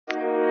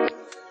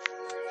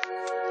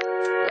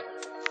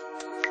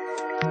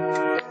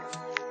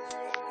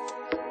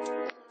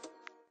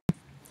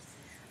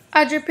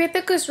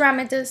Ardipithecus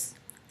ramidus.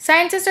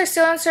 Scientists are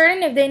still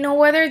uncertain if they know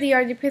whether the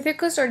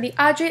Ardipithecus or the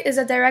Adri is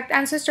a direct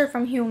ancestor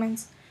from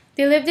humans.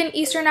 They lived in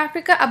eastern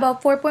Africa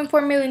about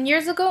 4.4 million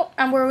years ago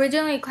and were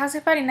originally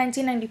classified in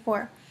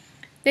 1994.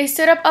 They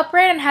stood up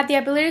upright and had the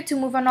ability to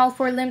move on all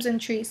four limbs in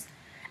trees,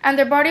 and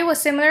their body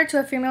was similar to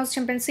a female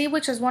chimpanzee,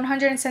 which was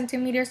 100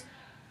 centimeters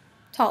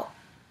tall.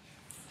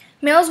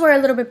 Males were a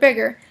little bit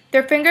bigger.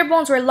 Their finger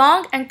bones were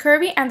long and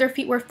curvy, and their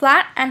feet were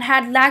flat and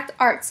had lacked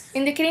arcs,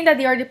 indicating that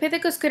the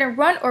Ardipithecus couldn't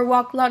run or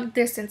walk long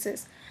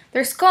distances.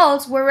 Their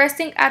skulls were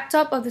resting at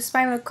top of the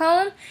spinal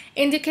column,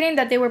 indicating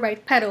that they were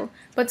bipedal,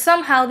 but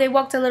somehow they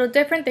walked a little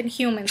different than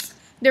humans.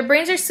 Their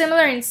brains are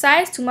similar in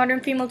size to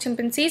modern female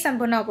chimpanzees and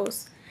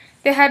bonobos.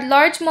 They had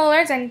large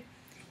molars and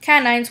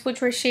canines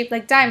which were shaped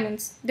like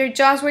diamonds. Their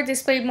jaws were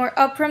displayed more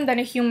upfront than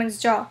a human's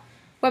jaw.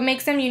 What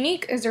makes them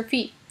unique is their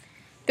feet.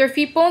 Their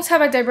feet bones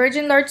have a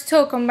divergent large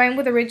toe combined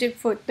with a rigid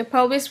foot. The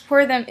pelvis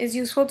for them is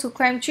useful to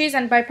climb trees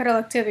and bipedal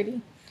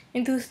activity.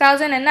 In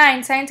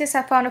 2009, scientists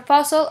have found a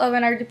fossil of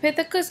an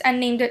Ardipithecus and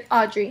named it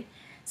Audrey.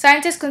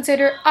 Scientists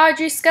consider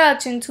Audrey's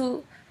skeleton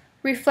to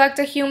reflect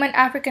a human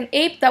African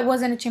ape that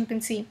wasn't a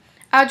chimpanzee.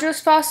 Audrey's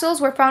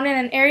fossils were found in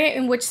an area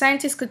in which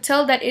scientists could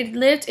tell that it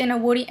lived in a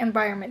woody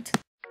environment.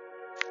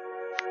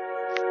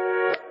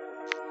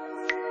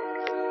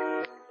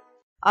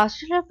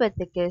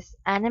 Australopithecus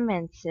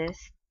anamensis.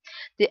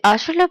 The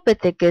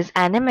Australopithecus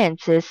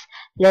anamensis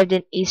lived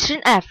in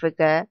eastern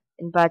Africa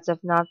in parts of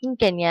northern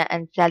Kenya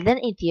and southern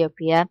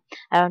Ethiopia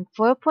around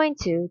 4.2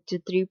 to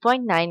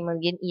 3.9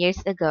 million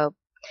years ago.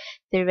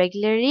 They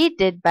regularly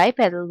did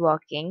bipedal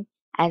walking,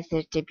 as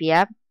their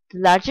tibia, the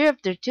larger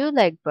of their two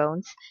leg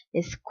bones,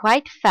 is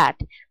quite fat,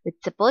 which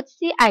supports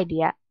the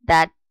idea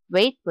that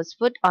weight was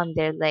put on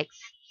their legs.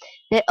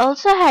 They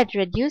also had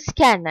reduced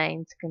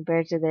canines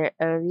compared to their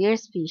earlier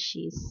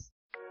species.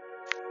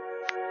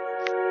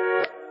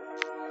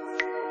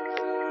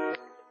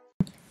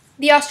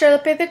 The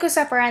Australopithecus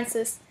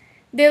afarensis.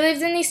 They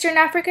lived in eastern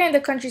Africa in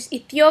the countries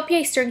Ethiopia,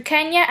 eastern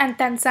Kenya, and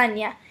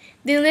Tanzania.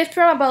 They lived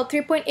from about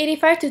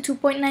 3.85 to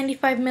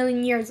 2.95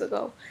 million years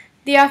ago.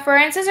 The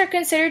afarensis are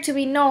considered to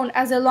be known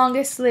as the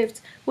longest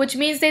lived, which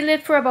means they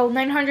lived for about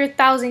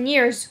 900,000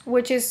 years,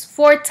 which is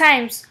 4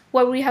 times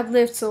what we have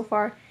lived so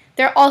far.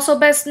 They're also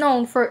best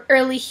known for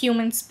early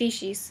human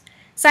species.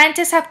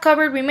 Scientists have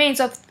covered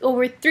remains of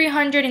over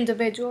 300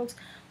 individuals.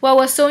 What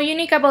was so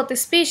unique about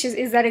this species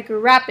is that it grew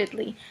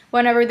rapidly.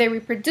 Whenever they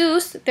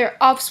reproduced, their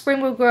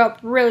offspring would grow up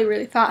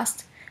really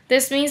fast.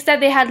 This means that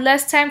they had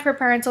less time for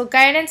parental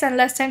guidance and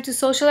less time to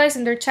socialize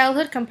in their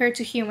childhood compared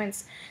to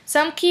humans.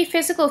 Some key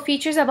physical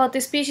features about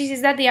this species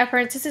is that the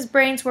afarensis'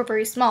 brains were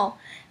very small.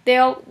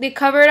 They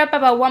covered up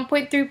about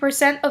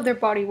 1.3% of their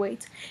body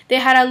weight. They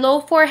had a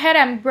low forehead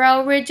and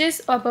brow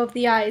ridges above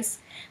the eyes.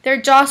 Their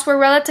jaws were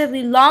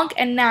relatively long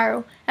and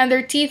narrow, and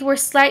their teeth were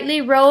slightly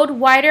rolled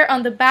wider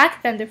on the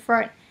back than the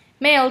front.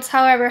 Males,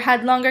 however,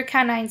 had longer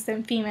canines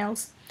than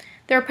females.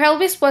 Their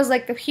pelvis was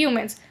like the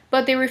humans,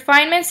 but the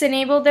refinements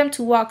enabled them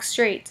to walk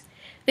straight.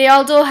 They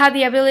also had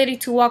the ability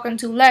to walk on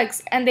 2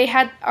 legs, and they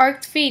had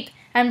arched feet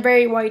and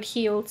very wide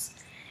heels.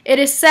 It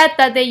is said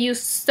that they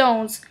used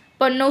stones,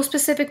 but no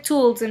specific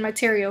tools and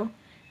material.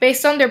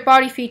 Based on their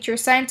body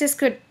features, scientists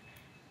could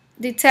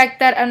detect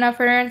that an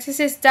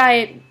afarensis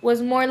diet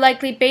was more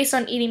likely based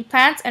on eating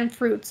plants and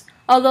fruits,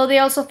 although they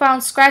also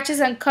found scratches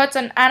and cuts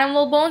on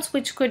animal bones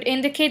which could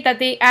indicate that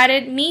they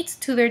added meat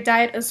to their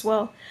diet as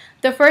well.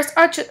 The first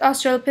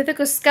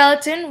Australopithecus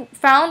skeleton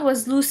found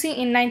was Lucy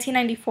in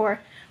 1994.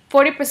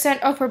 40%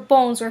 of her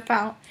bones were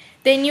found.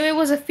 They knew it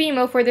was a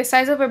female for the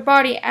size of her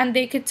body, and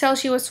they could tell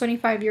she was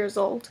 25 years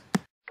old.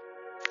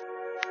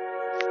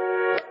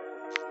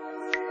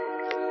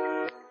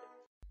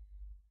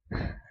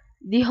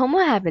 The Homo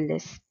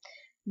habilis.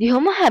 The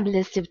Homo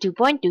habilis lived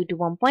 2.2 to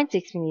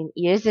 1.6 million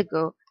years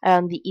ago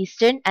around the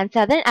eastern and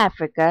southern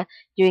Africa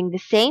during the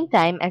same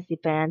time as the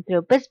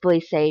Paranthropus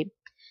boisei.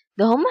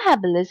 The Homo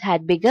habilis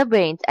had bigger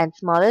brains and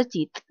smaller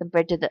teeth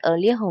compared to the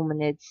earlier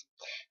hominids.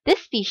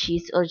 This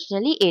species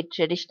originally ate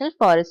traditional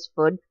forest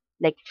food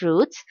like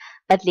fruits,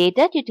 but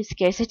later, due to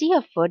scarcity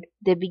of food,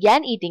 they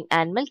began eating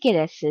animal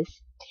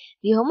caresses.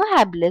 The Homo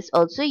habilis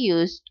also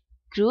used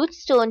crude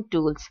stone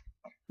tools,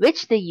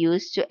 which they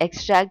used to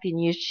extract the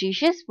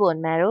nutritious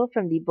bone marrow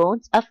from the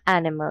bones of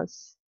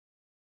animals.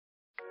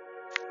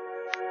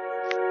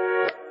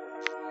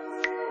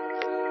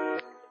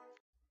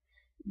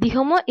 The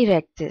Homo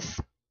erectus.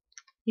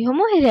 The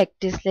Homo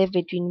erectus lived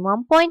between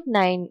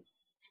 1.9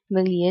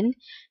 million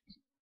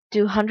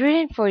to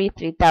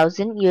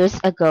 143,000 years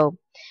ago.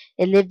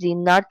 It lived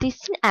in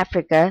northeastern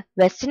Africa,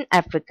 western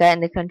Africa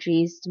and the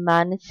countries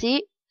Manasi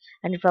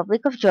and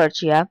Republic of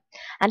Georgia,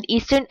 and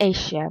eastern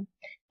Asia.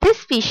 This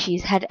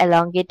species had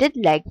elongated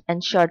legs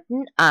and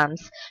shortened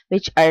arms,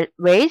 which are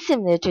very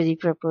similar to the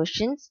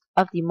proportions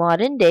of the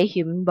modern-day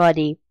human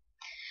body.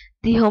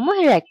 The Homo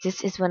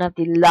erectus is one of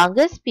the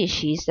longest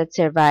species that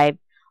survive,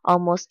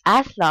 almost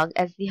as long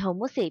as the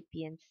Homo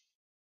sapiens.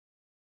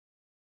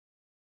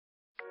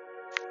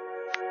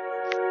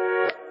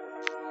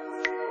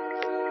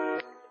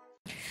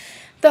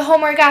 The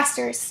Homo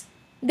ergasters.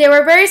 They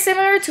were very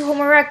similar to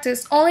Homo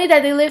erectus, only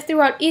that they lived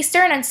throughout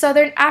eastern and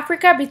southern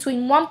Africa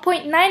between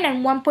 1.9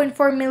 and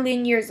 1.4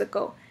 million years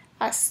ago.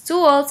 As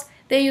tools,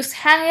 they used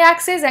hand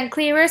axes and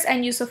cleavers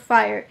and use of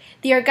fire.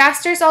 The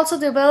ergasters also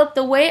developed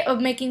the way of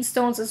making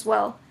stones as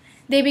well.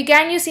 They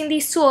began using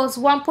these tools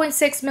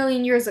 1.6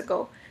 million years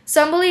ago.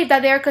 Some believe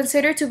that they are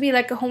considered to be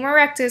like a Homo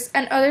erectus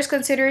and others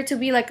consider it to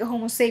be like a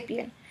Homo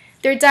sapien.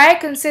 Their diet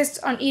consists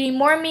on eating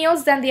more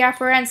meals than the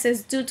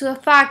Afarenses due to the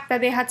fact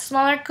that they had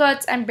smaller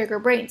guts and bigger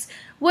brains,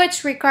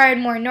 which required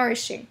more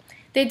nourishing.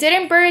 They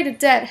didn't bury the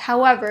dead,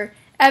 however.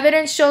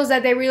 Evidence shows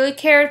that they really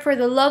cared for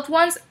the loved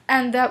ones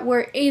and that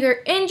were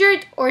either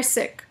injured or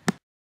sick.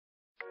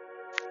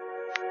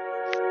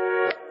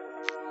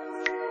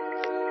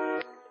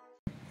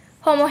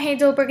 Homo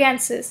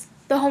heidelbergensis.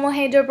 The Homo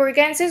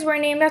heidelbergensis were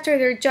named after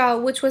their jaw,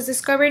 which was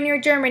discovered near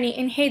Germany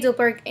in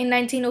Heidelberg in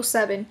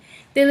 1907.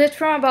 They lived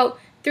from about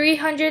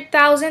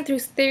 300,000 through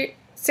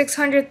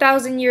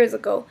 600,000 years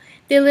ago.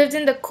 They lived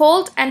in the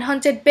cold and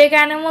hunted big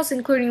animals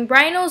including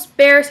rhinos,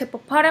 bears,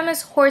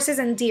 hippopotamus, horses,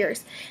 and deer.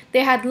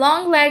 They had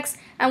long legs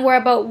and were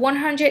about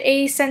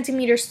 180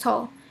 centimeters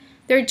tall.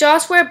 Their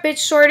jaws were a bit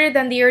shorter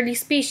than the early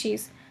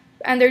species,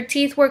 and their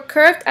teeth were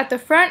curved at the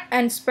front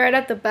and spread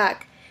at the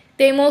back.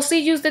 They mostly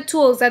used the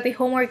tools that the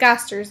Homo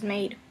ergasters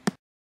made.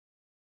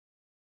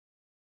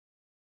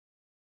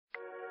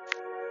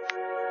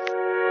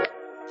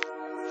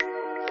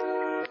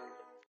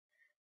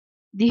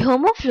 The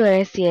Homo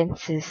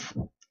floresiensis.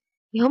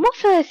 The Homo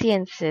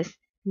floresiensis,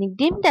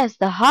 nicknamed as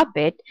the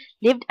Hobbit,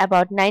 lived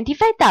about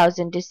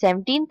 95,000 to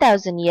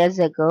 17,000 years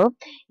ago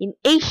in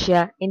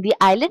Asia in the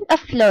island of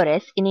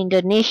Flores in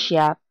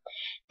Indonesia.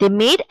 They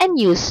made and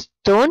used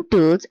stone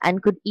tools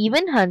and could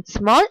even hunt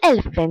small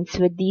elephants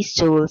with these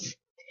tools.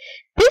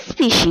 This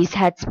species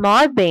had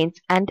small brains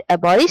and a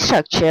body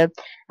structure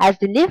as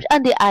they lived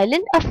on the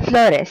island of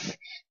Flores,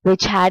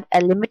 which had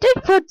a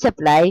limited food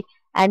supply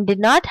and did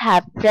not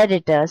have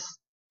predators.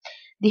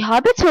 The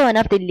hobbits were one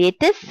of the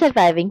latest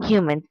surviving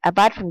humans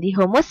apart from the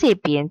Homo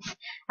sapiens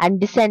and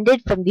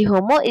descended from the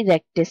Homo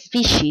erectus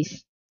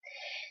species.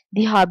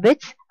 The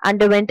hobbits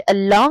underwent a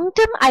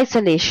long-term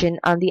isolation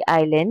on the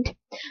island,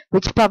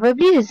 which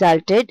probably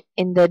resulted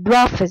in the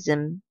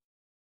dwarfism.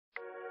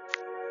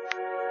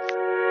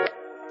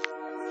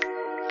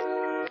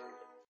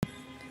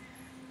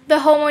 The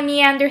Homo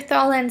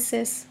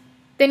neanderthalensis.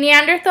 The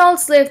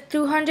Neanderthals lived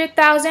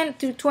 200,000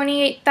 to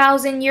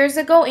 28,000 years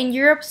ago in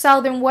Europe,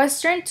 southern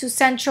western to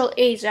Central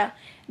Asia.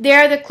 They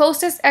are the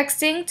closest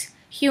extinct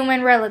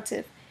human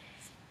relative.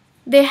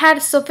 They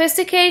had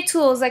sophisticated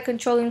tools like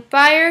controlling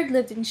fire,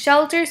 lived in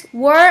shelters,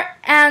 wore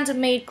and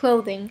made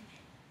clothing.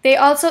 They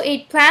also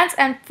ate plants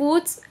and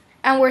foods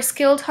and were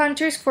skilled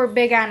hunters for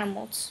big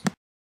animals.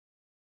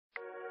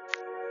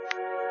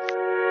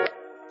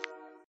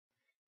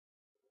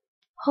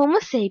 Homo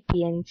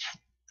sapiens.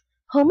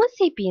 Homo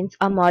sapiens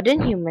or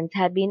modern humans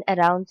have been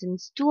around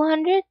since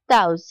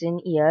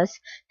 200,000 years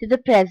to the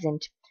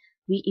present.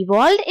 We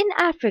evolved in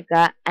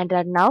Africa and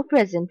are now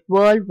present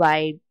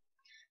worldwide.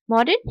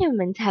 Modern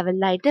humans have a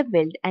lighter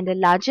build and a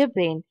larger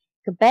brain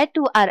compared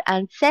to our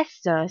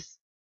ancestors.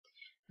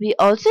 We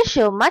also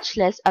show much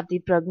less of the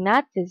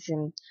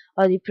prognathism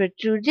or the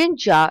protruding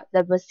jaw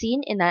that was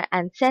seen in our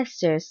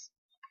ancestors.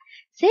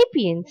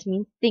 Sapiens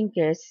means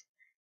thinkers,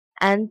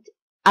 and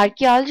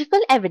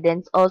archaeological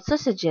evidence also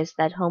suggests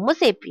that Homo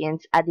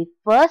sapiens are the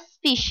first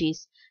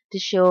species to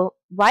show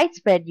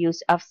widespread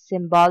use of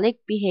symbolic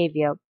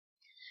behavior.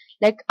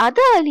 Like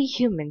other early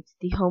humans,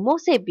 the Homo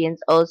sapiens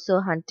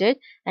also hunted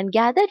and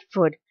gathered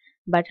food,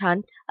 but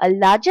hunt a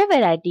larger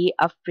variety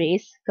of prey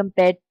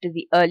compared to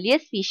the earlier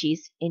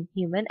species in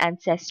human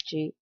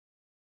ancestry.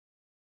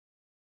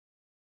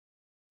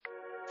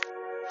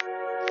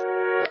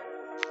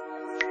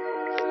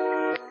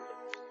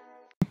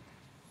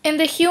 In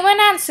the human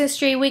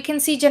ancestry, we can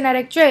see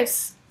genetic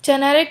drifts.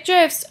 Genetic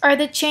drifts are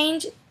the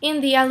change in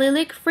the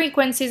allelic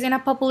frequencies in a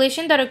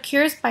population that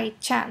occurs by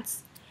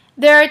chance.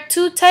 There are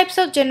two types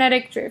of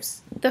genetic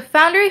drifts, the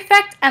founder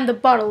effect and the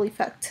bottle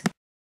effect.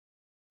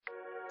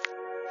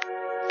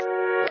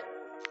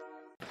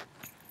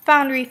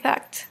 Founder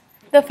effect.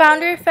 The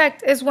founder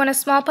effect is when a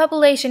small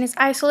population is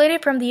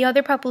isolated from the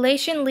other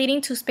population,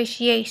 leading to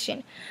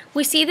speciation.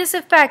 We see this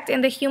effect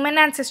in the human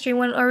ancestry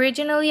when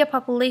originally a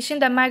population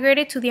that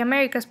migrated to the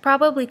Americas,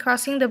 probably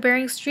crossing the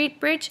Bering Strait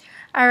Bridge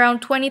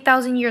around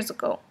 20,000 years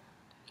ago.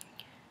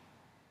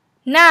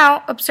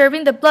 Now,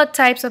 observing the blood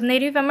types of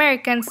Native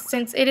Americans,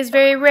 since it is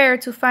very rare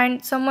to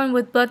find someone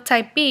with blood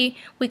type B,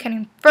 we can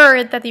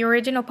infer that the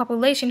original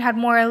population had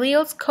more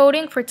alleles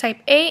coding for type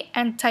A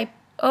and type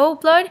O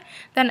blood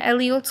than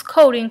alleles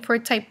coding for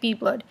type B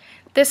blood.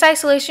 This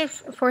isolation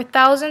for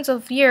thousands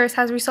of years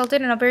has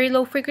resulted in a very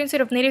low frequency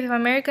of Native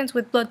Americans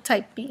with blood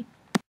type B.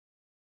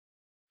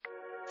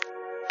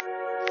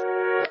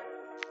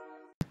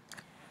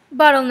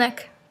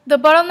 Bottleneck. The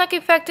bottleneck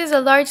effect is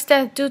a large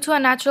death due to a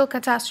natural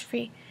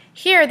catastrophe.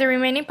 Here, the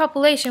remaining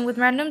population with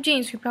random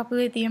genes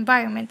repopulate the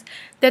environment.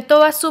 The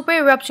Toba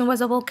supereruption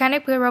was a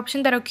volcanic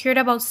eruption that occurred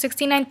about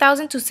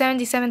 69,000 to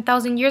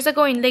 77,000 years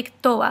ago in Lake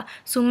Toba,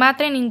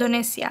 Sumatra in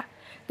Indonesia.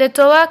 The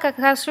Toba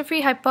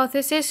catastrophe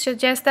hypothesis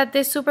suggests that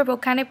this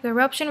supervolcanic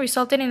eruption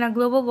resulted in a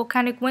global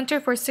volcanic winter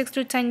for 6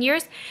 to 10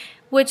 years,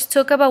 which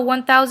took about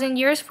 1,000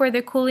 years for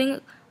the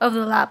cooling of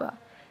the lava.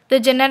 The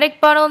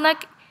genetic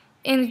bottleneck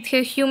in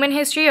human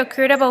history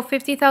occurred about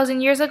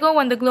 50,000 years ago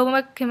when the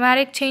global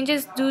climatic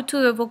changes due to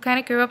the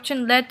volcanic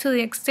eruption led to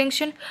the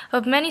extinction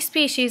of many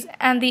species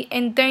and the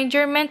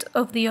endangerment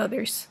of the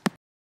others.